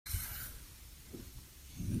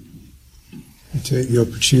take the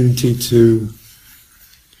opportunity to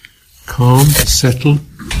calm, to settle.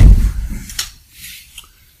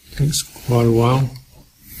 It takes quite a while,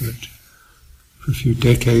 but for a few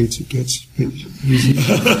decades it gets a bit easier.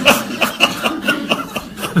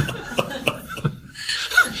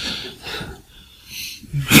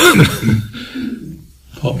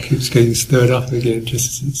 Pot keeps getting stirred up again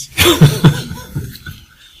just as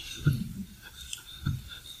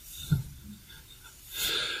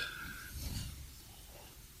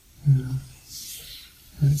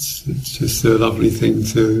it's It's just a lovely thing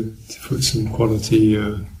to put some quality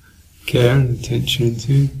care and attention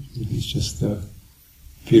into. It's just a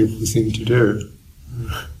beautiful thing to do.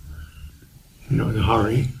 You're not in a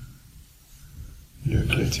hurry. You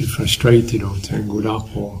don't get too frustrated or tangled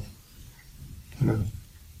up or kind of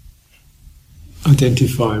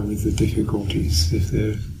identify with the difficulties. If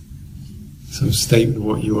they're some statement of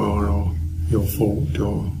what you are or your fault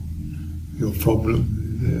or your problem,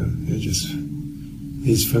 they're just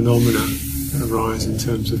these phenomena that arise in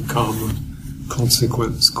terms of karma,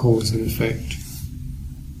 consequence, cause and effect.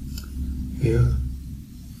 Yeah.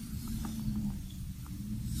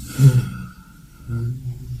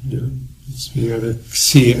 Just being able to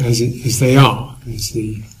see it as they are, is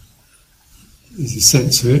the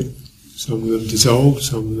sense of it. Some of them dissolve,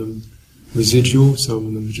 some of them residual, some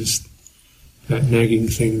of them are just that nagging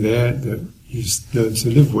thing there that you just learn to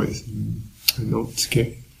live with and not to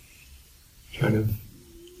get kind of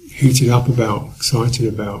heated up about, excited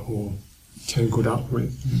about, or tangled up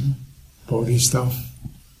with body stuff,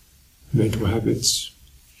 mental habits.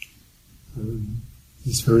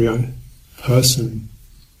 It's very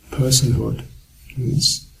personhood.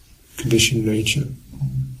 It's conditioned nature.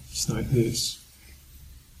 It's like this.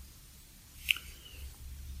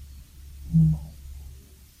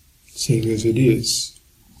 Seeing as it is.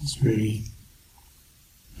 It's really.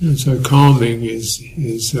 So calming is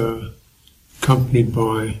accompanied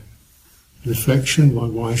by reflection, by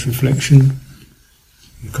wise reflection.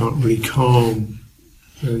 You can't really calm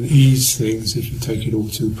and ease things if you take it all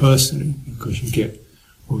too personally, because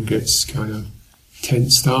one gets kind of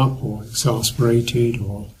tensed up or exasperated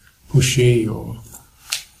or pushy or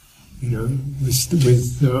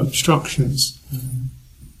with obstructions.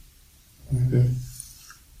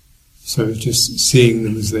 So just seeing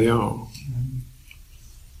them as they are.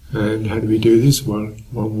 And how do we do this? Well,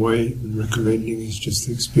 one way I'm recommending is just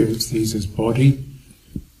to experience these as in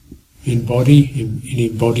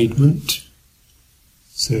embodiment.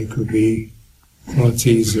 So it could be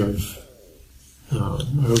qualities of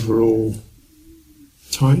overall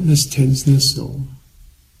tightness, tenseness, or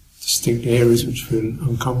distinct areas which feel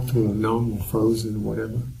uncomfortable or numb or frozen or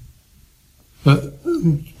whatever. But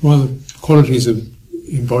while the qualities of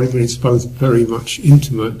embodiment is both very much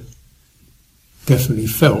intimate, definitely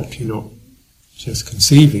felt, you're not just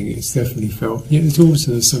conceiving it, it's definitely felt. Yet it's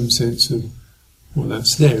also some sense of, well,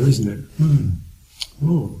 that's there, isn't it?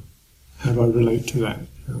 Oh, how do I relate to that?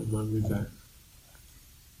 How am I with that?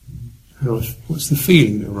 What's the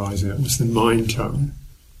feeling that arises out? What's the mind tone?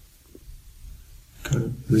 Kind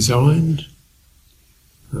of resigned,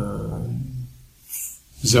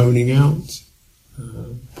 zoning out,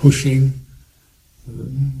 pushing,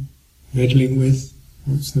 meddling with.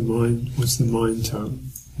 What's the mind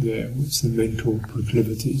tone there? What's the mental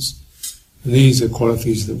proclivities? And these are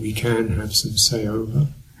qualities that we can have some say over.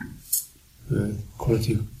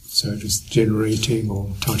 Quality, so just generating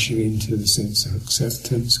or touching into the sense of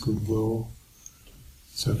acceptance, goodwill.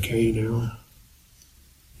 It's okay now.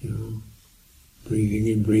 Breathing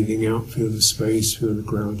in, breathing out, feel the space, feel the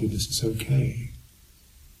groundedness. It's okay.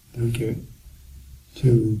 Don't get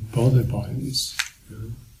too bothered by this.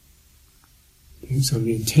 It's on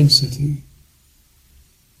the intensity.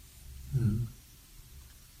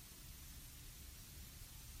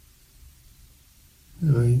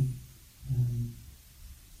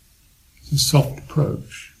 It's a soft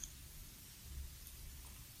approach.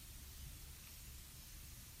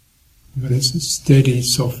 But it's a steady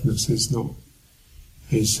softness is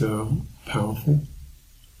powerful.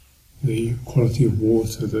 The quality of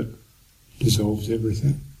water that dissolves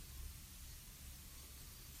everything.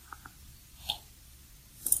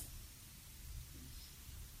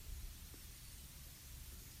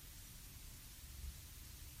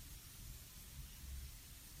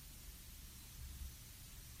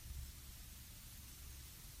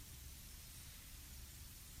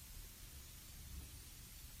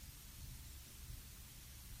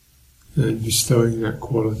 And bestowing that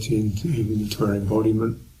quality even into our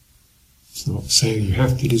embodiment. It's not saying you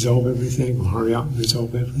have to dissolve everything or hurry up and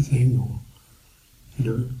dissolve everything, or it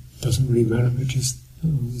doesn't really matter, but just,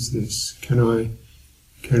 there's this. Can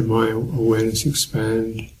Can my awareness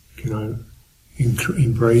expand? Can I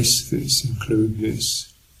embrace this, include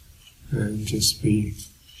this, and just be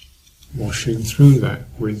washing through that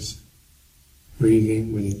with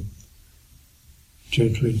breathing, with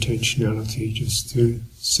gentle intentionality, just to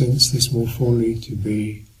sense this more fully, to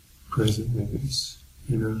be present with this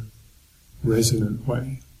in a resonant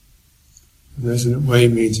way. A resonant way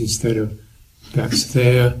means instead of that's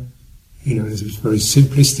there, there's a very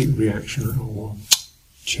simplistic reaction, well,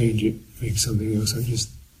 change it, make something else. I just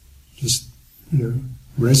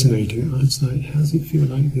resonating. It's like, how does it feel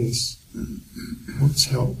like this? What's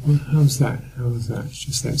help? How's that? It's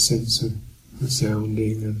just that sense of the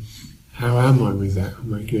sounding, and how am I with that?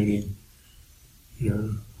 Am I getting,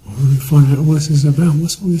 find out what this is about?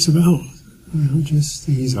 What's all this about? Just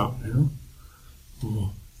ease up now.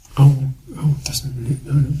 Or, it doesn't really,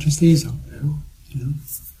 no, just ease up now.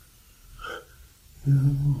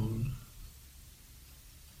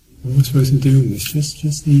 What am I supposed to do with this?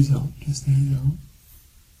 Just ease up, just ease up.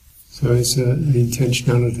 So it's an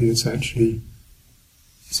intentionality that's actually,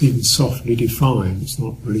 it's even softly defined. It's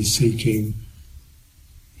not really seeking,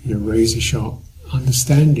 razor sharp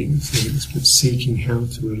understanding of things, but seeking how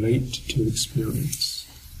to relate to experience.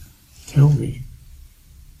 Tell me,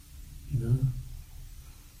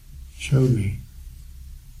 show me.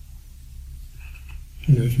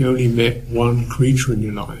 If you only met one creature in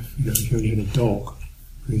your life, if you only had a dog,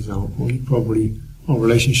 for example, you probably,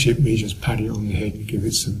 relationship means just pat it on the head and give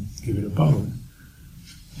it a bone.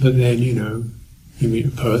 But then, you meet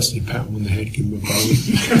a person, you pat them on the head, give them a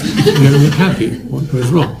bone, you're happy. What goes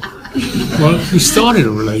wrong? Well, if we started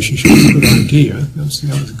a relationship, it's a good idea. That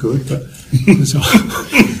was good, but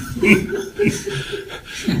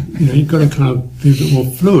you've got to kind of be a bit more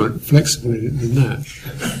fluent, flexible in it than that.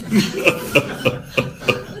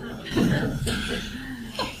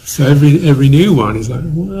 So every new one is like,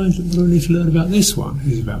 what do I need to learn about this one?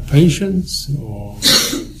 Is it about patience, or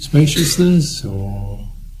spaciousness, or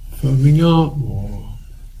firming up, or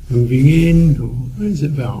moving in, or what is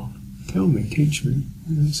it about? Tell me, teach me.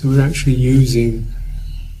 So we're actually using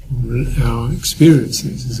our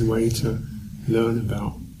experiences as a way to learn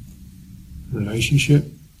about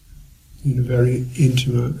relationship in a very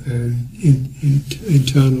intimate and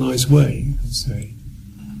internalized way, you could say.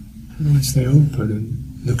 How do I stay open and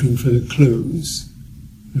looking for the clues,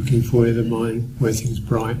 looking for where things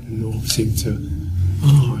brighten or seem to,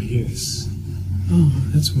 yes,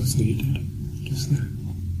 that's what's needed, just that.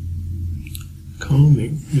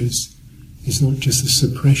 Calming is not just a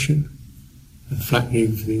suppression and flattening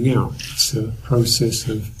everything out. It's a process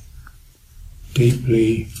of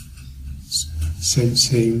deeply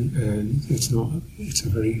sensing, and it's a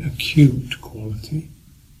very acute quality.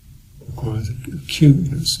 It requires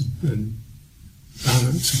acuteness and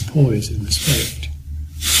balance and poise and respect.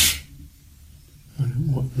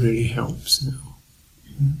 And what really helps now.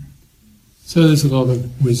 So there's a lot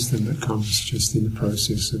of wisdom that comes just in the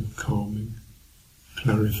process of calming,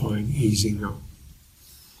 clarifying, easing up.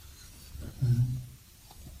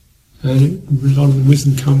 And a lot of the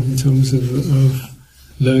wisdom comes in terms of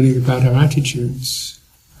learning about our attitudes,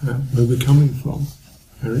 where we're coming from,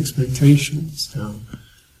 our expectations, our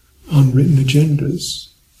unwritten agendas,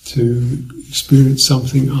 to experience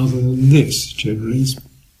something other than this. Generally is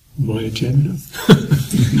my agenda.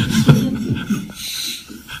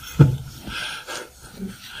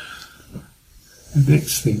 The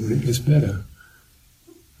next thing, when it gets better,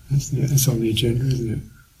 that's on the agenda, isn't it?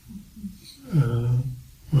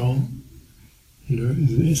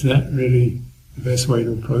 Is that really the best way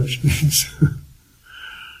to approach things?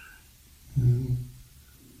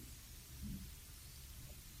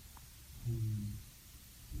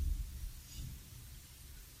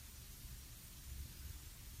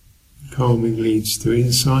 Calming leads to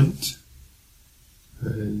insight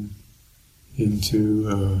and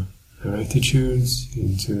into our attitudes,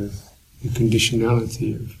 into the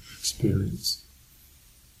conditionality of experience.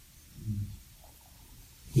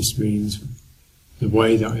 This means the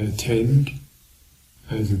way that I attend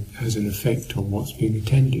has an effect on what's being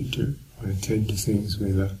attended to. I attend to things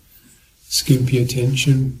with a skimpy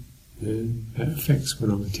attention, then that affects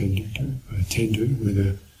what I'm attending to. I attend to it with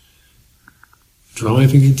a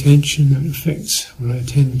driving attention, that affects what I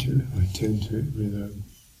attend to. I attend to it with a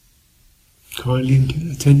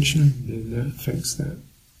kindly attention, then that affects that.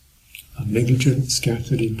 I'm negligent,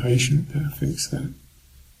 scattered, impatient, that affects that.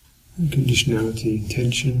 And conditionality,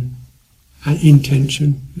 intention,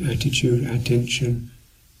 attitude, attention,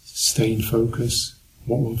 sustained focus,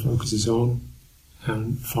 what one focuses on,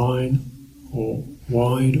 and fine or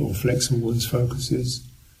wide or flexible one's focus is,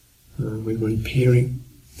 when one peering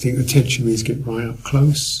think attention means get right up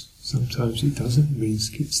close. Sometimes it doesn't. It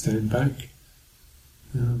means stand back.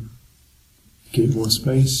 Give it more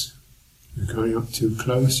space. You're going up too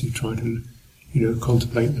close. You try to,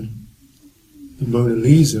 contemplate the Mona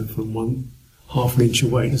Lisa from half an inch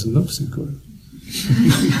away. It doesn't look so good.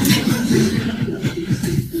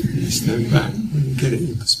 You stand back and you get it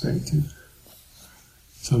in perspective.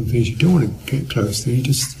 Some things you don't want to get close to. You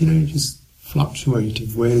just fluctuate.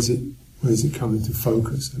 Where does it come into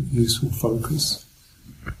focus? A useful focus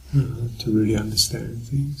to really understand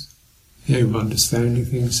things. The aim of understanding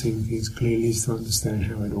things, seeing things clearly, is to understand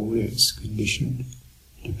how it all is, conditioned,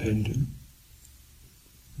 dependent.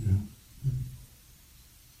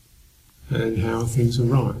 And how things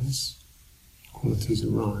arise, qualities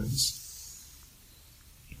arise.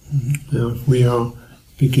 Now, if we are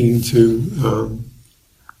beginning to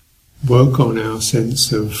work on our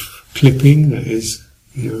sense of clipping, that is,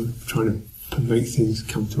 trying to make things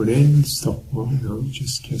come to an end, stop,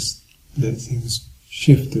 just let things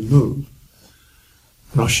shift and move.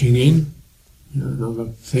 Rushing in, another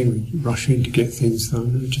thing, we rush in to get things done,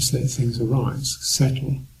 and just let things arise,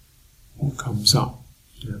 settle what comes up,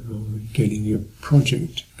 rather than getting your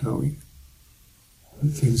project going.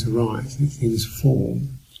 Let things arise, let things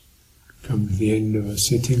form. Come to the end of a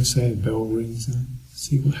sitting, say, a bell rings, and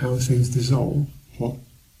see how things dissolve, what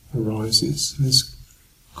arises. There's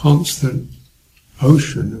constant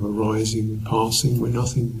ocean of arising and passing where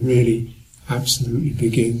nothing really absolutely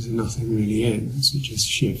begins and nothing really ends. It just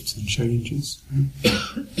shifts and changes.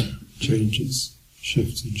 Changes,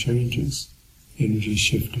 shifts and changes. Energy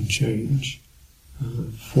shift and change.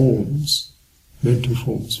 Forms, mental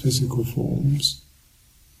forms, physical forms.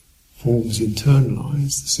 Forms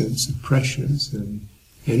internalise, the sense of pressures and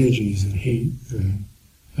energies and heat, and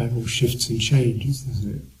that all shifts and changes,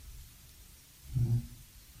 doesn't it?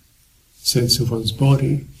 Sense of one's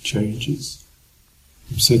body changes.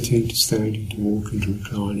 From sitting to standing to walking to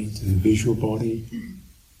reclining to the visual body,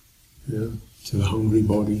 to the hungry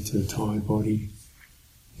body, to the tired body.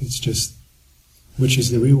 It's just, which is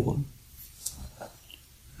the real one?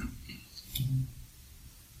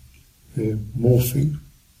 They're morphing.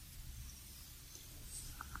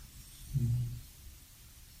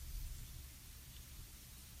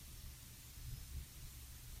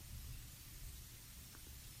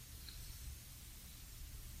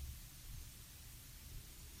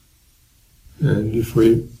 And if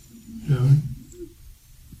we, the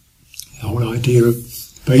whole idea of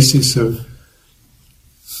basis of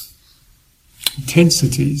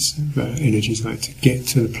intensities of energies, like to get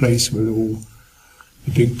to the place where all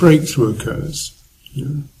the big breakthrough occurs,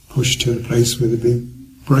 push to the place where the big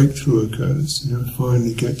breakthrough occurs,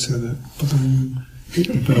 finally get to the boom, hit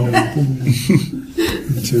the bell, boom,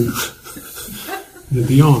 into the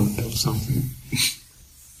beyond or something.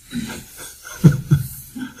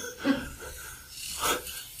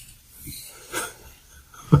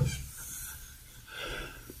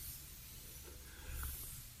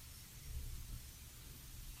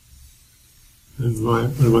 And one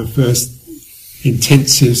of my first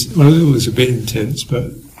intensives, well, it was a bit intense,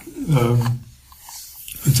 but I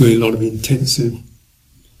was doing a lot of intensive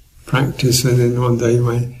practice, and then one day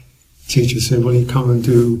my teacher said, well, you come and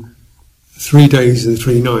do 3 days and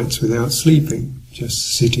 3 nights without sleeping,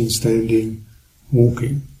 just sitting, standing,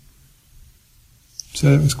 walking. So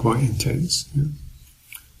that was quite intense.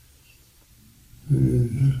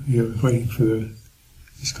 Waiting for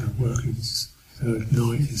this kind of working. Third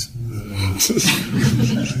night is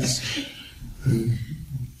then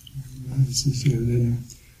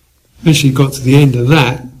eventually got to the end of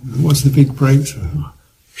that. What's the big breakthrough?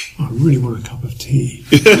 I really want a cup of tea.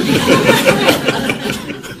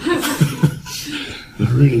 I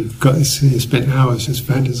really got this. Spent hours just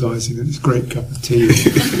fantasising that this great cup of tea,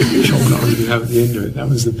 chocolate I would have at the end of it. That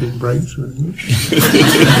was the big breakthrough.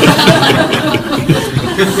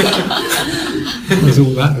 What was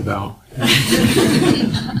all that about?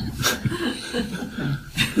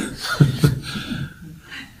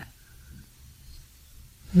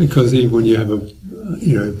 Because even when you have a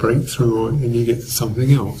breakthrough, and you get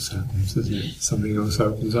something else happens, doesn't it? Something else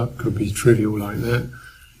opens up. Could be trivial like that.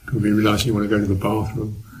 Could be realising you want to go to the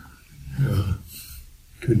bathroom.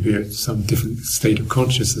 Could be some different state of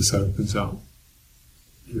consciousness opens up.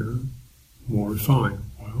 More refined.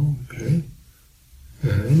 Well, okay.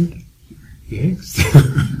 And next.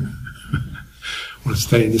 Want to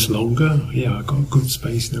stay in this longer? Yeah, I've got a good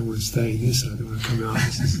space now. I want to stay in this. I don't want to come out.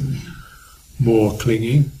 This is more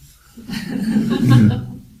clinging.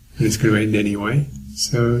 And it's going to end anyway.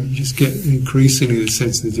 So you just get increasingly the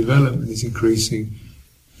sense of the development is increasing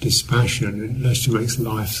dispassion, and that just makes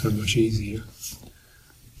life so much easier.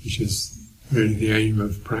 which is really the aim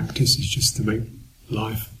of practice, is just to make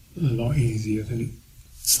life a lot easier, than it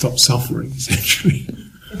stop suffering, essentially.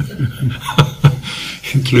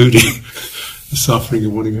 Including the suffering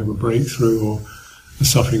of wanting to have a breakthrough, or the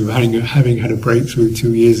suffering of having had a breakthrough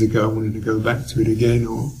 2 years ago, wanting to go back to it again,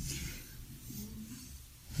 or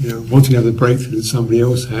wanting to have the breakthrough that somebody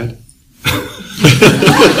else had.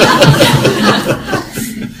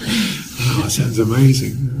 Oh, sounds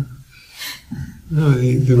amazing. No,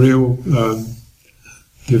 the real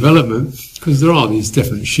development, because there are these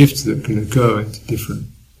different shifts that can occur into different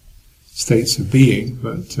states of being,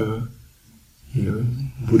 but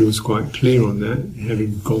Buddha was quite clear on that,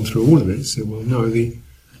 having gone through all of it. So, well, no,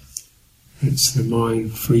 it's the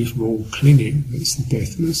mind free from all clinging that's the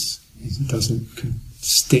deathless. It doesn't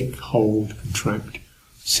stick, hold, contract,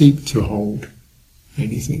 seek to hold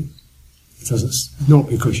anything. It doesn't, not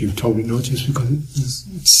because you've told it not, just because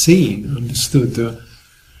it's seen, understood the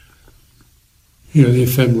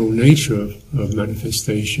ephemeral nature of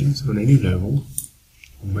manifestations on any level,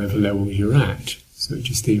 on whatever level you're at. So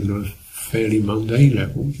just even on a fairly mundane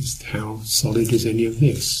level, just how solid is any of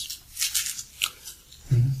this?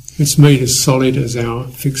 It's made as solid as our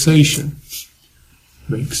fixation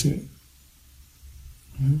makes it.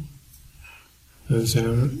 As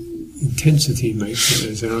our intensity makes it,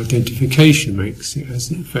 as our identification makes it,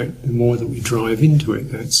 as in fact the more that we drive into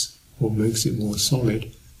it, that's what makes it more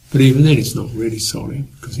solid. But even then it's not really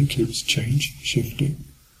solid, because it keeps changing, shifting.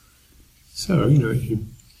 So, if you're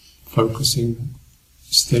focusing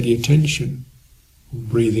steady attention on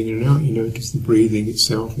breathing in and out, you notice the breathing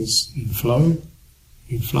itself is in flow,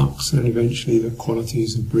 in flux, and eventually the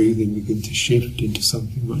qualities of breathing begin to shift into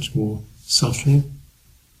something much more subtle.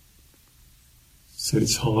 So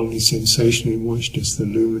it's hardly sensation anymore, it's just the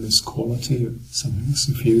luminous quality of something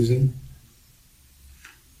suffusing.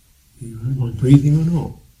 Am I breathing or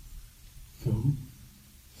not? No.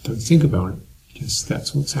 Don't think about it, just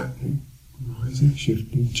that's what's happening. Rising,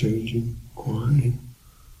 shifting, changing, quieting.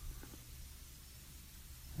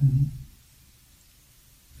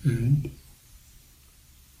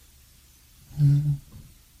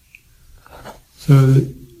 So,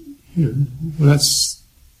 well, that's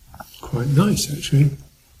quite nice, actually.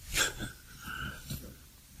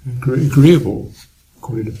 Agreeable,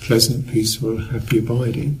 call it a pleasant, peaceful, happy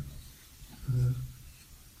abiding.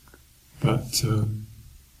 But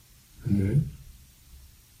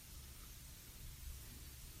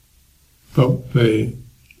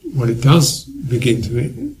what it does begin to,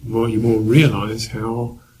 you more realise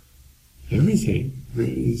how everything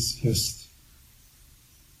really is just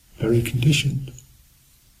very conditioned.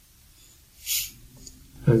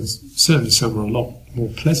 And certainly some are a lot more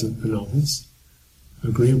pleasant than others,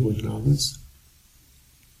 agreeable than others.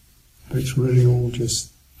 But it's really all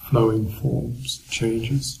just flowing forms,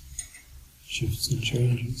 changes, shifts and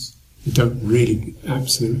changes. They don't really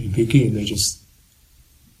absolutely begin, they just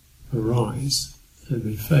arise and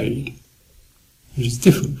they fade, which is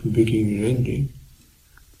different from beginning and ending.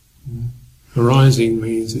 Arising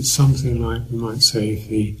means it's something like, we might say, if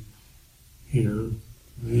the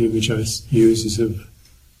image I use is of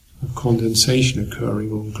condensation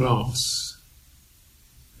occurring on glass.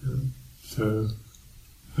 So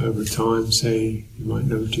over time, say, you might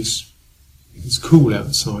notice if it's cool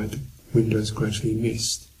outside, the windows gradually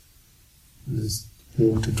mist, and there's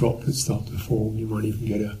water droplets start to form. You might even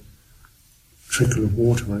get a trickle of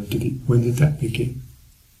water. When did that begin?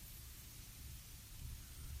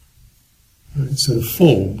 It sort of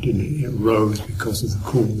formed, didn't it? It rose because of the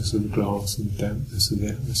coolness of the glass and the dampness of the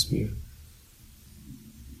atmosphere.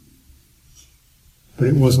 But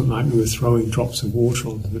it wasn't like we were throwing drops of water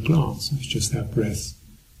onto the glass. It was just our breath,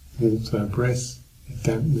 warmth of our breath, the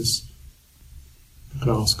dampness. The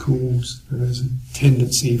glass cools, and there's a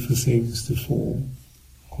tendency for things to form,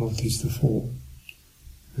 qualities to form.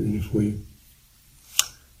 And if we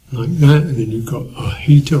like that, and then you've got a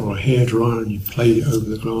heater or a hairdryer and you played it over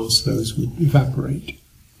the glass, those would evaporate.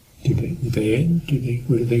 Did they end?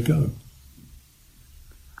 Where did they go?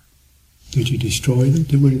 Did you destroy them?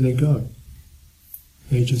 Where did they go?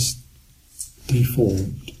 They just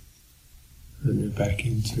deformed, and they're back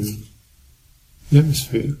into the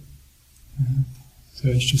atmosphere. So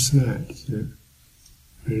it's just that,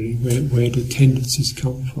 really, where do tendencies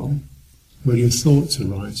come from? Where do your thoughts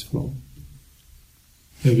arise from?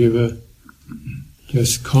 Have you ever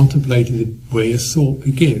just contemplated where your thought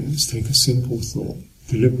begins? Take a simple thought,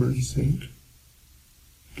 deliberately think.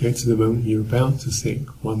 Get to the moment you're about to think,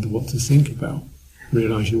 wonder what to think about.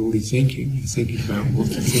 Realise you're already thinking, you're thinking about what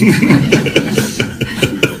to think about.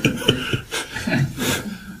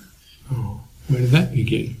 Oh, where did that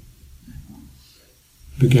begin?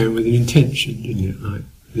 began with an intention, didn't it? Like,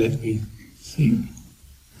 let me think.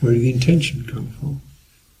 Where did the intention come from?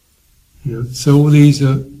 So all these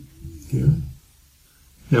are,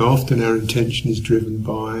 now often our intention is driven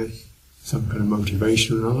by some kind of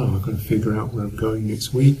motivation or another. I've got to figure out where I'm going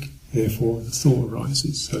next week, therefore the thought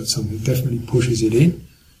arises. So it's something that definitely pushes it in.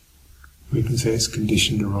 We can say it's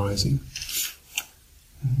conditioned arising.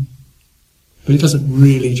 But it doesn't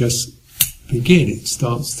really just begin. It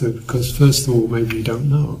starts to, because first of all, maybe you don't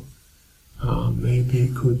know. Maybe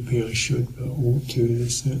it could be I should, but ought to,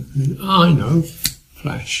 this, that. And then, I know,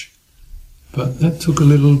 flash. But that took a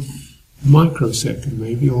little microsecond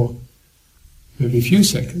maybe, or maybe a few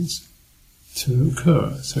seconds to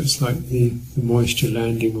occur. So it's like the moisture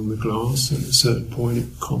landing on the glass, and at a certain point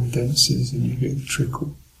it condenses and you get the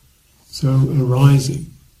trickle. So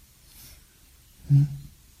arising.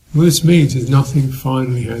 What this means is nothing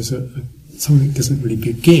finally has something that doesn't really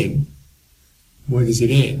begin. Where does it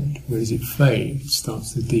end? Where does it fade? It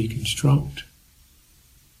starts to deconstruct.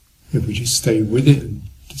 If we just stay with it and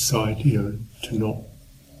decide, to not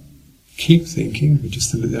keep thinking, but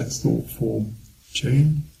just to let that thought form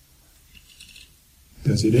change.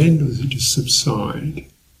 Does it end, or does it just subside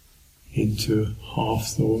into half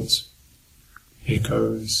thoughts,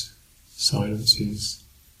 echoes, silences,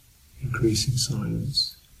 increasing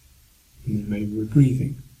silence, and then maybe we're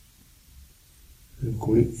breathing. And we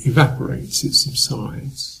call it evaporates, it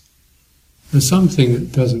subsides. And something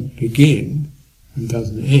that doesn't begin and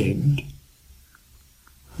doesn't end,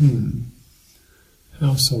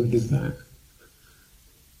 how solid is that?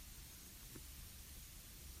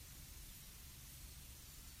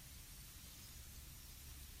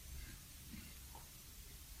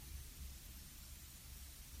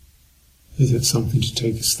 Is it something to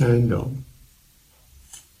take a stand on?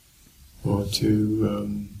 Or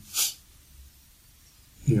to,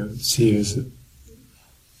 see as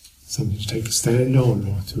something to take a stand on,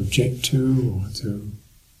 or to object to, or to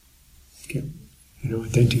get,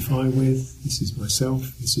 identify with? This is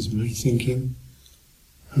myself, this is me thinking.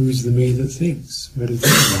 Who is the me that thinks? Where does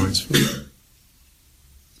that arise from?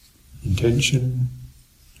 Intention,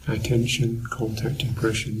 attention, contact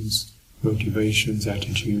impressions, motivations,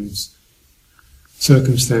 attitudes,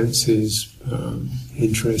 circumstances,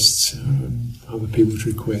 interests, other people's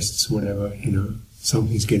requests, whatever,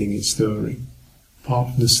 something's getting it stirring.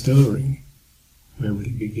 Apart from the stirring, where would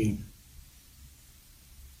it begin?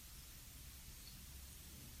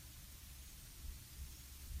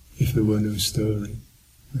 If there were no stirring,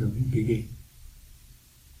 where would it begin?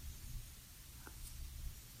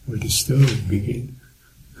 Where does stirring begin?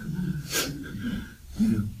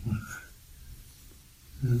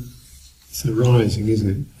 It's arising, isn't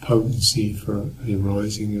it? Potency for the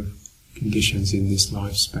arising of conditions in this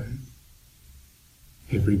lifespan.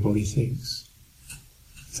 Everybody thinks.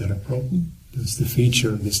 Is that a problem? That's the feature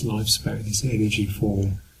of this lifespan, this energy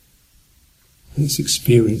form. It's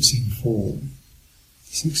experiencing form.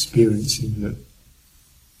 It's experiencing that.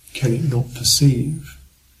 Can it not perceive?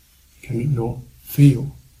 Can it not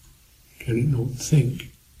feel? Can it not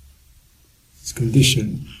think? It's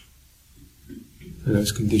conditioned. And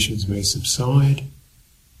those conditions may subside,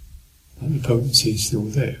 but the potency is still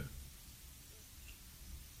there.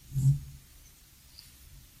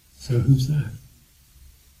 So who's that?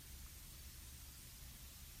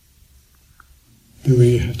 Do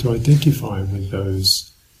we have to identify with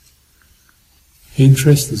those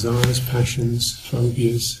interests, desires, passions,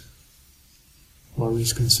 phobias,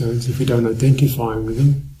 worries, concerns? If we don't identify with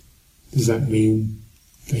them, does that mean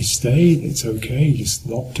they stayed, it's okay, you're just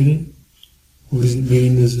locked in it? Or does it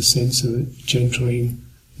mean there's a sense of gentling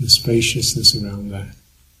and spaciousness around that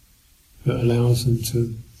allows them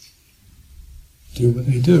to do what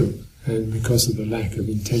they do? And because of the lack of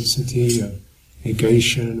intensity, of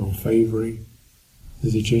negation or favouring,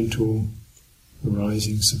 there's a gentle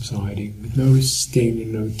arising, subsiding, with no sting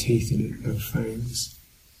and no teeth in it, no fangs.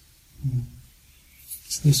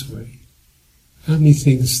 It's this way. How many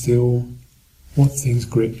things still, what things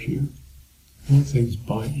grip you? What things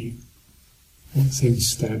bite you? What things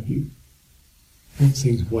stab you? What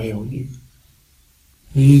things weigh on you?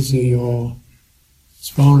 These are your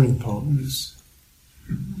sparring partners,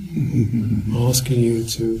 asking you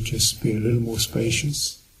to just be a little more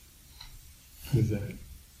spacious with that,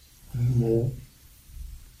 a little more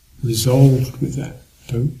resolved with that.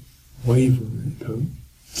 Don't waver with it. Don't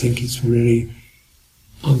think it's really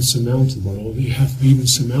unsurmountable, or that you have to even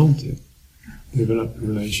surmount it, develop a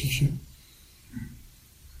relationship.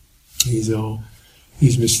 These are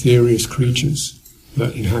these mysterious creatures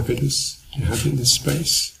that inhabit this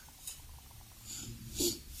space.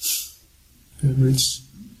 Remember,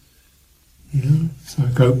 You know, it's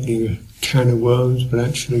like opening a can of worms, but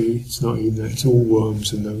actually it's not even that, it's all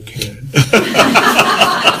worms and no can.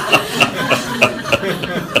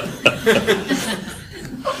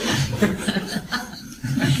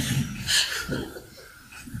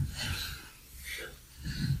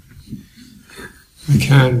 The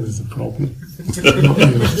can was the problem, not the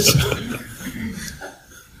answer.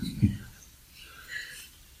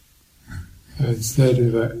 Instead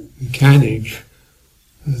of a mechanic,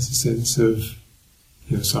 there's a sense of,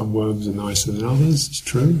 you know, some worms are nicer than others, it's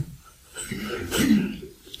true.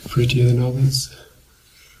 Prettier than others.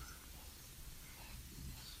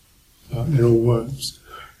 But they're all worms.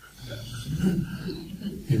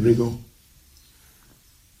 They wriggle.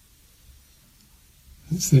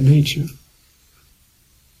 That's their nature.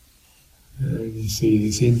 And you see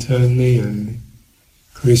this internally, and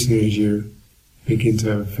increasingly as you begin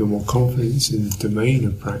to feel more confidence in the domain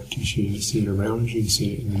of practice, you see it around you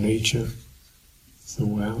see it in the nature. It's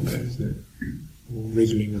all out there, isn't it? All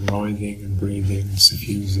wriggling and writhing and breathing and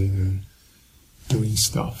suffusing and doing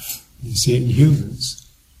stuff. You see it in humans.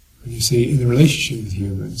 And you see it in the relationship with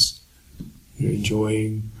humans. You're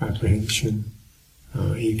enjoying, apprehension,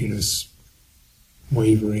 eagerness,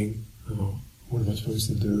 wavering. Oh, what am I supposed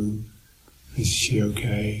to do? Is she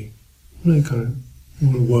okay? All that kind of,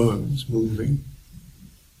 all the worms moving.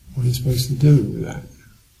 What are you supposed to do with that?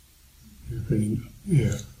 You're feeling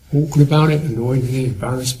awkward about it, annoyed with it,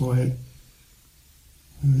 embarrassed by it.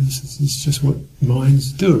 It's just what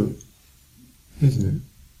minds do, isn't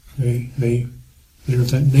it? They're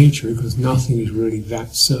of that nature because nothing is really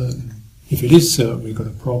that certain. If it is certain, we've got a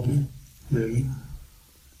problem, really.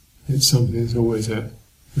 It's something that's always a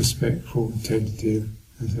respectful and tentative,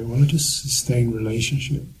 and say, well, I just sustain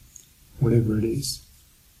relationship, whatever it is.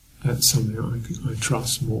 That's something I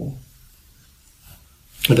trust more.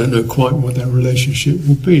 I don't know quite what that relationship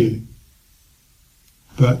will be,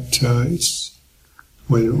 but it's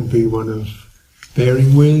whether it will be one of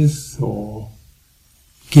bearing with, or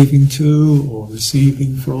giving to, or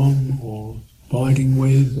receiving from, or abiding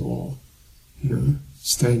with, or, you know,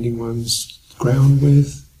 standing one's ground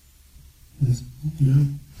with. You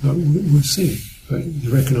know, we'll see. But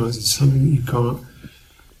you recognise it's something that you don't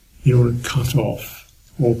want to cut off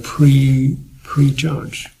or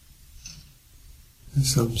prejudge.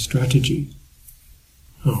 There's some strategy.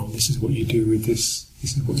 Oh, this is what you do with this.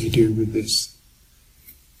 This is what you do with this.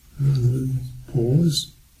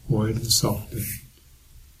 Pause, widen, soften.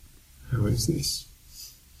 How is this?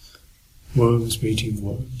 Worms meeting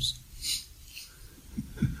worms.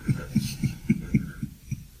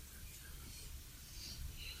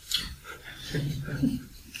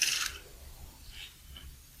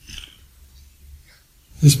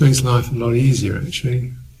 This makes life a lot easier,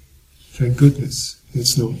 actually. Thank goodness.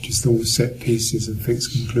 It's not just all set pieces and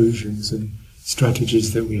fixed conclusions and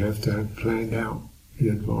strategies that we have to have planned out in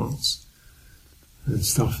advance and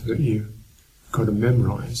stuff that you've got to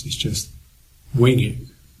memorise. It's just wing it.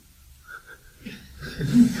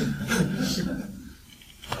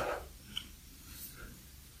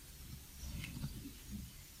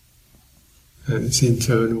 And it's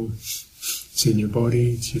internal, it's in your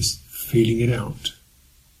body, it's just feeling it out.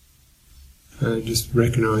 And just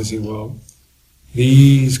recognising, well,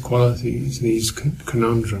 these qualities, these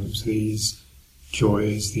conundrums, these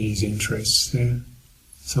joys, these interests, they're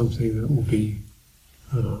something that will be,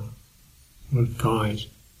 will guide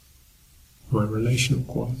my relational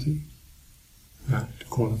quality, that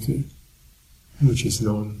quality, which is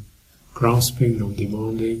non-grasping,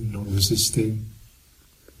 non-demanding, non-resisting,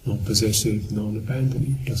 non-possessive,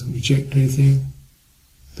 non-abandoning. It doesn't reject anything,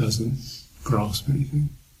 doesn't grasp anything.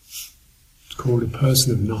 It's called a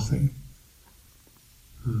person of nothing.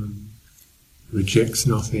 Rejects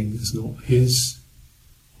nothing as not his,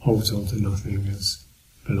 holds on to nothing as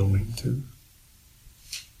belonging to.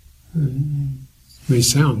 It may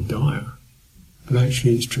sound dire, but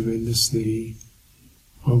actually it's tremendously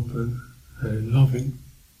open and loving,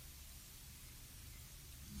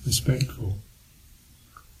 respectful.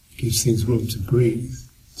 It gives things room to breathe,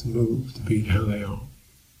 to move, to be how they are.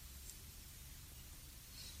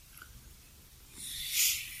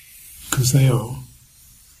 Because they are.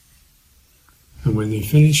 And when they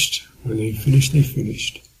finished, they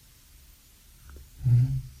finished.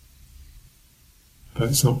 But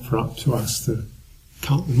it's not for up to us to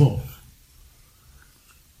cut them off.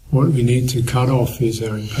 What we need to cut off is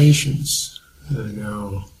our impatience and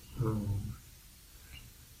our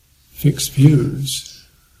fixed views,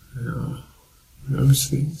 those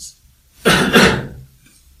things. The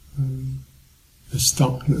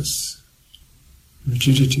stuckness,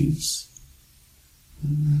 rigidities.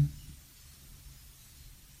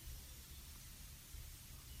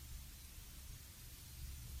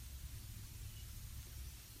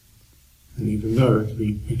 even though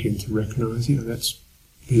we begin to recognize,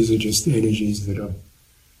 these are just energies that are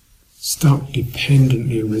stuck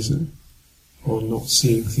dependently arisen on not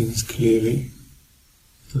seeing things clearly,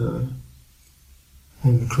 on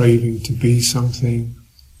the craving to be something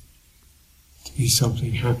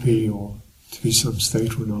happy or to be some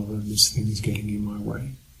state or another, and this thing is getting in my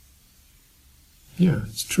way. Yeah,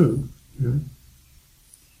 it's true.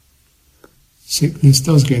 Sickness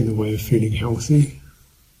does get in the way of feeling healthy,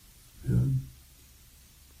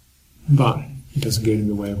 but it doesn't get in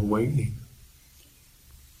the way of awakening.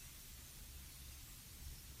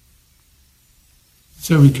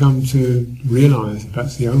 So we come to realise that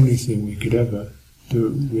that's the only thing we could ever do,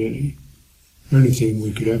 really. The only thing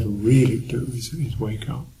we could ever really do is wake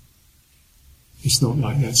up. It's not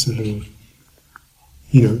like that's a little,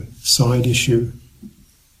 side issue,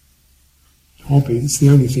 hobby. It's the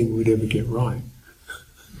only thing we'd ever get right.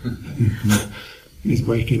 Is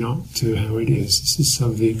waking up to how it is. This is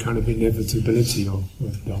some of the kind of inevitability of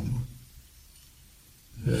Dhamma.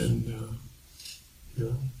 And,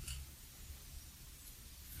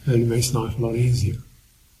 and it makes life a lot easier.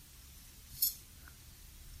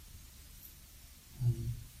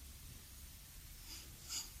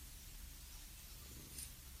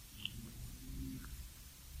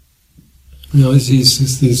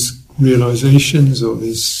 These realizations or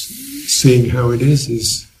this seeing how it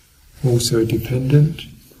is also dependent,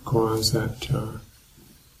 requires that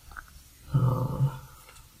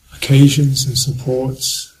occasions and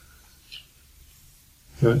supports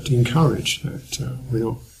that encourage that we're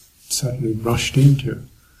not suddenly rushed into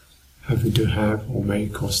having to have or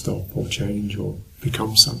make or stop or change or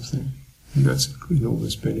become something. And that's an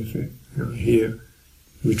enormous benefit. Here,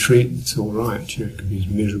 retreat, it's all right. You can be as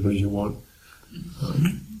miserable as you want.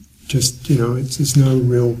 It's no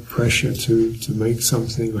real pressure to make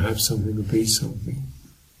something or have something or be something.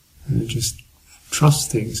 And just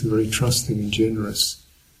trusting, it's a very trusting and generous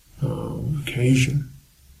occasion.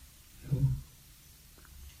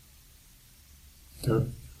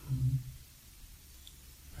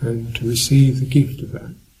 And to receive the gift of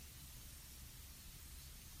that.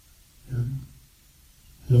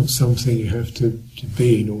 Not something you have to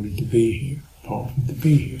be in order to be here, apart from to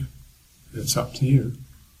be here. That's up to you.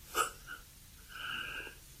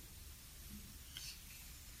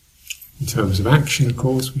 In terms of action, of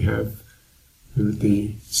course, we have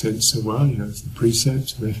the sense of, it's the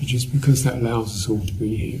precepts, refuges, because that allows us all to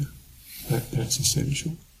be here. That's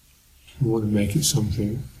essential. We want to make it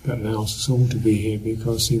something that allows us all to be here,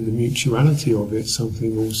 because in the mutuality of it,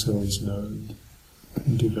 something also is learned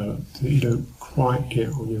and developed that you don't quite get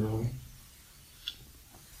on your own.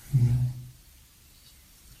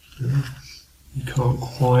 You can't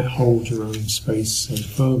quite hold your own space so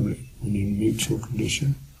firmly when you're in a mutual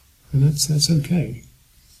condition, and that's okay.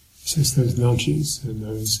 It's just those nudges and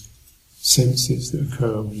those senses that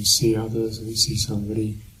occur when you see others, and you see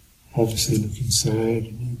somebody obviously looking sad,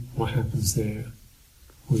 and what happens there?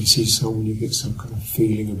 Or you see someone, you get some kind of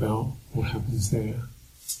feeling about what happens there.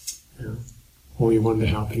 Or you wonder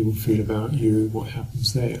how people feel about you, what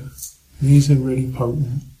happens there. These are really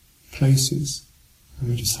potent places. And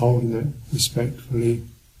we're just holding that respectfully,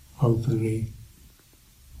 openly.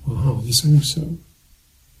 This also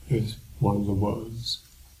is one of the words.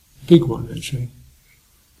 A big one, actually.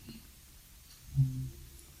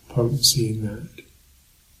 Potency in that.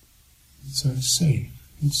 So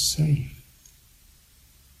it's safe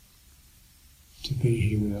to be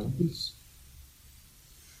here with others.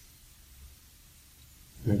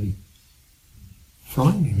 Maybe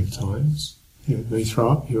frightening at times. It may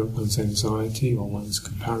throw up one's anxiety or one's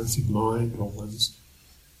comparative mind or one's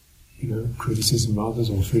criticism of others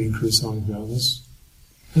or feeling criticised by others.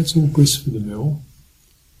 That's all grist for the mill.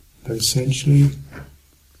 But essentially,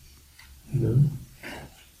 there's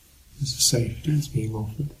a safety that's being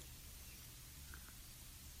offered.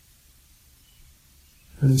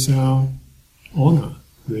 And it's our honour,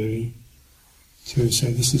 really, to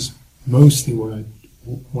say this is mostly one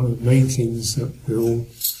of the main things that we're all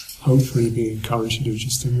hopefully being encouraged to do,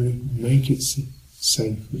 just to really make it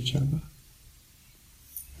safe for each other.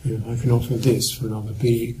 I can offer this for another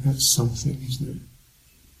being, that's something, isn't it?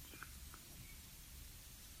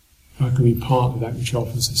 If I can be part of that which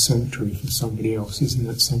offers a sanctuary for somebody else, isn't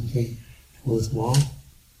that something worthwhile?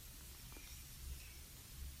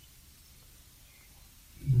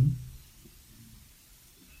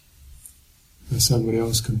 Where somebody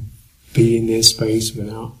else can be in their space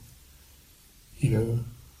without,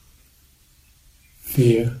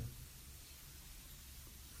 fear,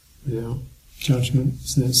 without judgment,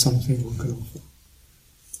 isn't that something one can offer?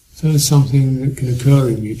 So it's something that can occur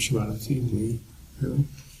in mutuality.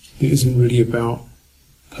 It isn't really about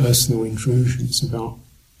personal intrusion, it's about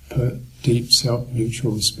deep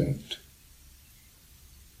self-mutual respect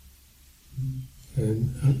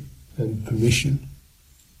and permission.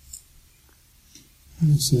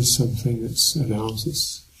 This is something that allows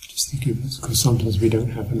us just to give us, because sometimes we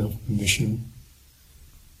don't have enough permission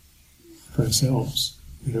for ourselves.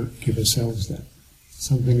 We don't give ourselves that.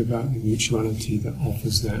 Something about the mutuality that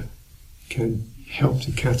offers that can help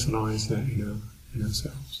to catalyse that in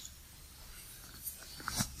ourselves.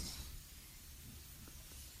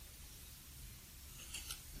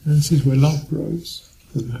 And this is where love grows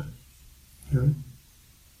from that.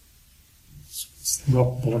 It's the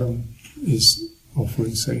rock bottom is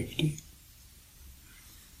offering safety.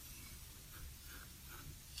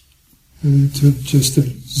 And to just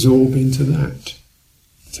absorb into that,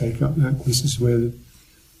 take up that, this is where the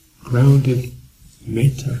grounded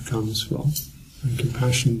metta comes from, and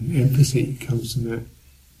compassion, empathy comes from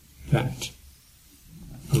that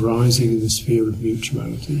arising in the sphere of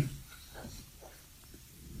mutuality.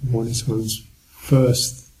 What is one's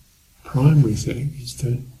first primary thing is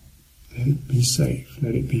to let it be safe,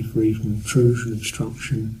 let it be free from intrusion,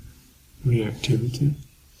 obstruction, reactivity,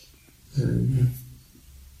 and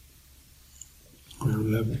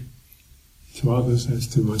ground level. To others as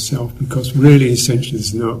to myself, because really essentially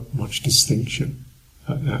there's not much distinction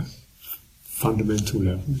at that fundamental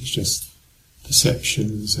level. It's just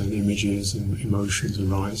perceptions and images and emotions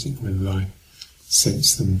arising, whether I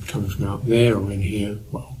sense them coming from out there or in here,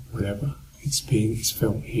 well, whatever, it's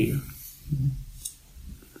felt here.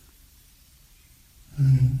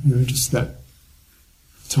 Just that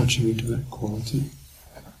touching into that quality.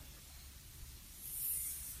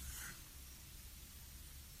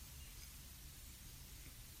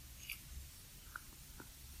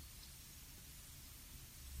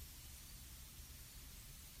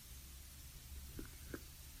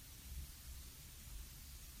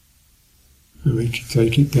 And we can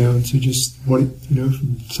take it down to just what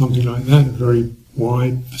from something like that, a very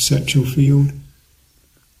wide perceptual field,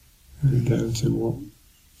 and down to what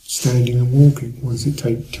standing and walking. What does it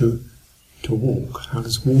take to walk? How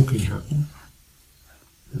does walking happen?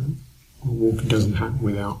 Well, walking doesn't happen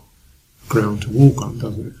without ground to walk on,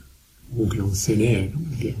 does it? Walking on thin air, not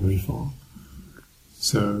going to get very far.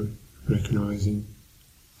 So recognising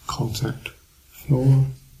contact, floor,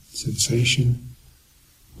 sensation,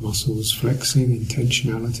 muscles flexing,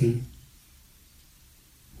 intentionality,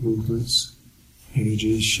 movements,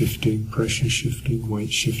 energies shifting, pressure shifting,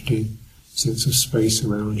 weight shifting, sense of space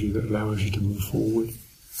around you that allows you to move forward.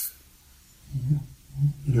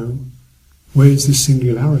 Where's the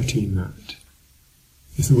singularity in that?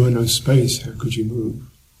 If there were no space, how could you move?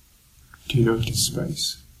 Do you notice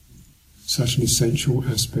space? Such an essential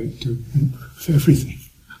aspect of everything.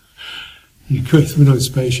 If there were no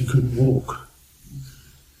space, you couldn't walk.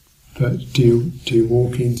 But do you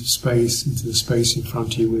walk into the space in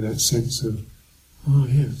front of you with that sense of, oh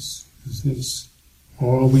yes, there's this?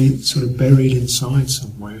 Or are we sort of buried inside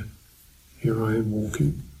somewhere? Here I am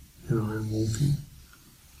walking, here I am walking.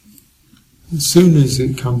 As soon as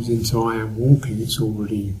it comes into I am walking, the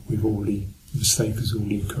mistake has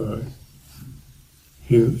already occurred.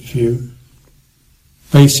 If your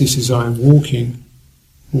basis is I am walking,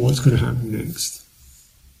 well, what's going to happen next?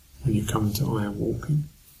 When you come to I am walking,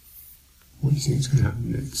 what do you think is going to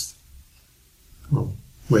happen next? Well,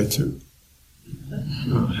 where to?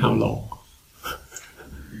 How long?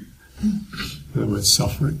 In other words,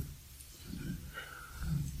 suffering.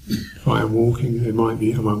 If I am walking, it might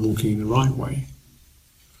be, am I walking in the right way?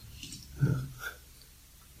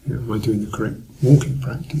 Am I doing the correct walking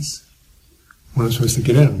practice? Well, I'm supposed to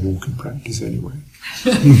get out of walking practice anyway.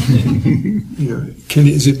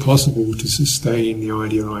 Is it possible to sustain the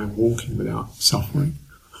idea I am walking without suffering?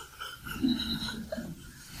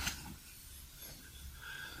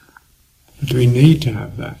 Do we need to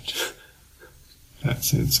have that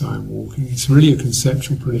sense I am walking? It's really a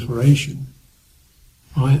conceptual proliferation.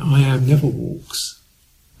 I am never walks.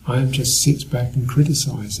 I am just sits back and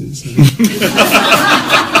criticises.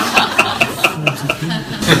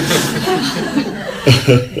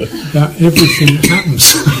 About everything that happens.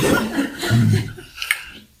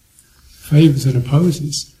 Favours and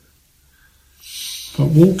opposes. But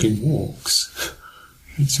walking walks.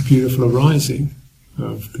 It's a beautiful arising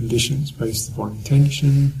of conditions based upon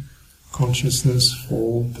intention, consciousness,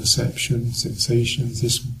 form, perception, sensations,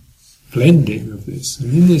 this blending of this.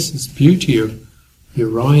 And in this beauty of the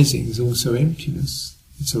arising is also emptiness.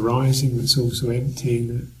 It's arising that's also empty.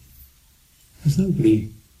 There's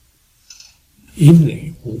nobody in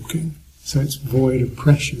there walking, so it's void of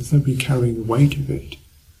pressure. There's nobody carrying the weight of it.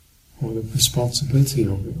 or the responsibility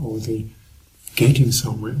of it, or the getting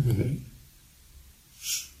somewhere with it,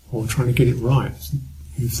 or trying to get it right.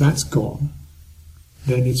 If that's gone,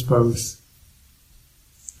 then it's both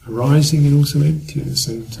arising and also empty at the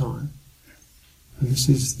same time. And this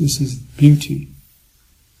is beauty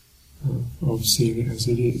of seeing it as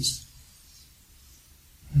it is.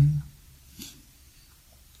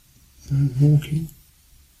 So walking,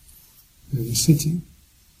 and you're sitting.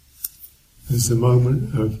 There's the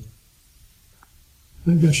moment of,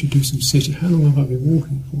 maybe I should do some sitting. How long have I been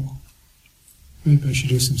walking for? Maybe I should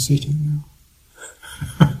do some sitting now.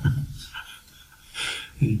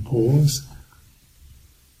 And you pause,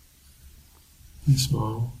 you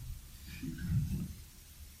smile,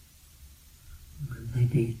 and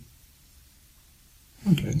maybe,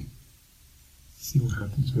 okay, see what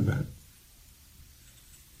happens with that.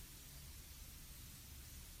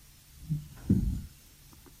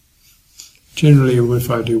 Generally,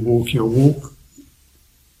 if I do walking,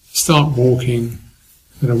 start walking,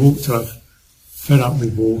 then I walk till I've fed up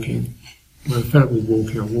with walking. When I'm fed up with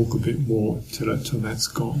walking, I walk a bit more till that's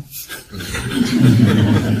gone.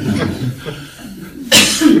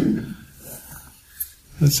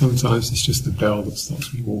 And sometimes it's just the bell that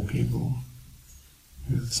stops me walking, or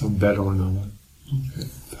some bell or another. Okay,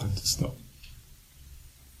 time to stop.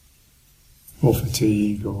 Or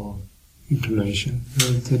fatigue, or inclination.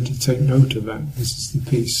 And I tend to take note of that. This is the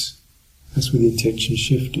piece. That's where the attention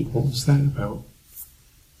shifted. What was that about?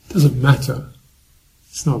 It doesn't matter.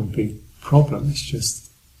 It's not a big problem. It's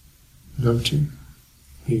just noting,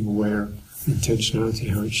 being aware of intentionality,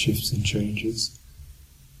 how it shifts and changes,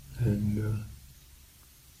 and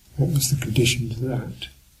what was the condition to that,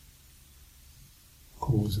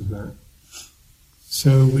 cause of that.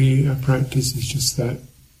 So our practice is just that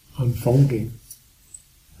unfolding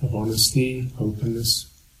of honesty, openness.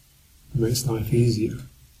 It makes life easier.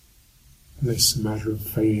 Less a matter of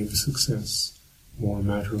failure or success, more a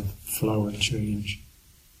matter of flow and change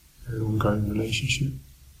and ongoing relationship.